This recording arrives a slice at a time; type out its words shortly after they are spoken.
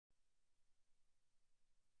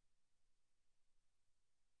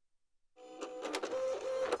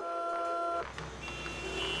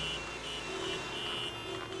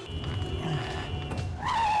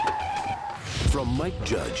From Mike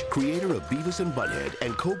Judge, creator of Beavis and Butthead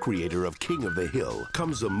and co-creator of King of the Hill,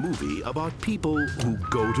 comes a movie about people who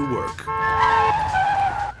go to work.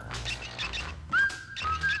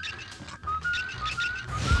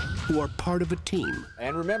 Who are part of a team.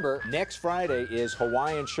 And remember, next Friday is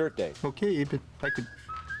Hawaiian Shirt Day. Okay, but I could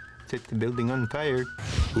set the building on fire.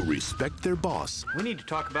 Who respect their boss. We need to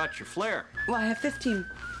talk about your flair. Well, I have 15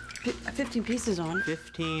 pieces on.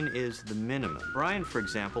 15 is the minimum. Brian, for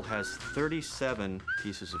example, has 37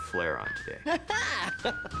 pieces of flair on today.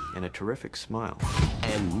 And a terrific smile.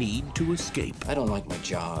 And need to escape. I don't like my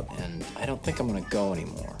job, and I don't think I'm gonna go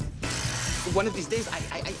anymore. One of these days,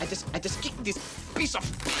 I just kick this piece of...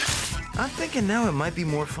 I'm thinking now it might be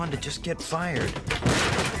more fun to just get fired.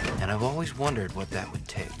 And I've always wondered what that would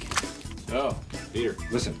take. Oh, Peter,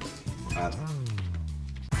 listen.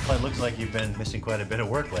 Well, it looks like you've been missing quite a bit of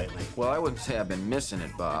work lately. Well, I wouldn't say I've been missing it,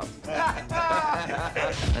 Bob.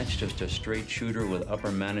 That's just a straight shooter with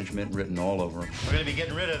upper management written all over him. We're going to be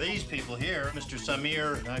getting rid of these people here. Mr.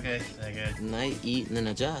 Samir, okay.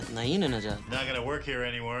 Not going to work here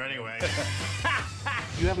anymore anyway.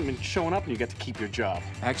 You haven't been showing up and you get to keep your job.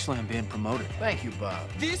 Actually, I'm being promoted. Thank you, Bob.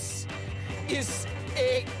 This is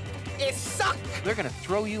a suck. They're gonna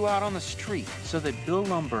throw you out on the street so that Bill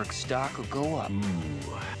Lumberg's stock will go up.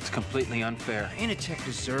 It's completely unfair. Initech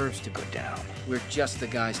deserves to go down. We're just the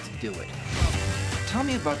guys to do it. Tell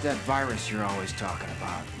me about that virus you're always talking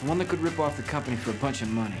about. The one that could rip off the company for a bunch of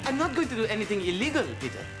money. I'm not going to do anything illegal,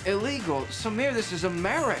 Peter. Illegal? Samir, this is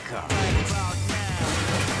America.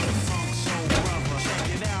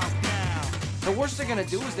 The worst they're gonna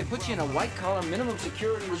do is they put you in a white-collar minimum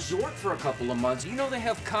security resort for a couple of months. You know they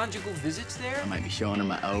have conjugal visits there? I might be showing her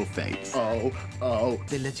my old face. Oh.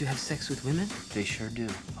 They let you have sex with women? They sure do.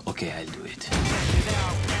 Okay, I'll do it.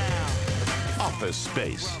 Office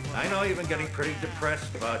Space. I know you've been getting pretty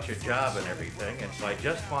depressed about your job and everything, and so I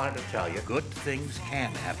just wanted to tell you, good things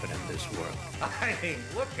can happen in this world. I mean,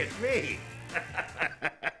 look at me.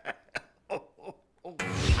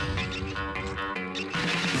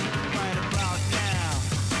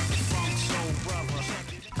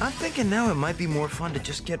 I'm thinking now it might be more fun to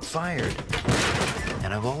just get fired.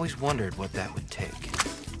 And I've always wondered what that would take.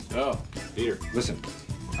 Oh, Peter, listen.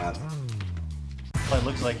 Well, it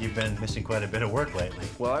looks like you've been missing quite a bit of work lately.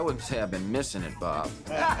 Well, I wouldn't say I've been missing it, Bob.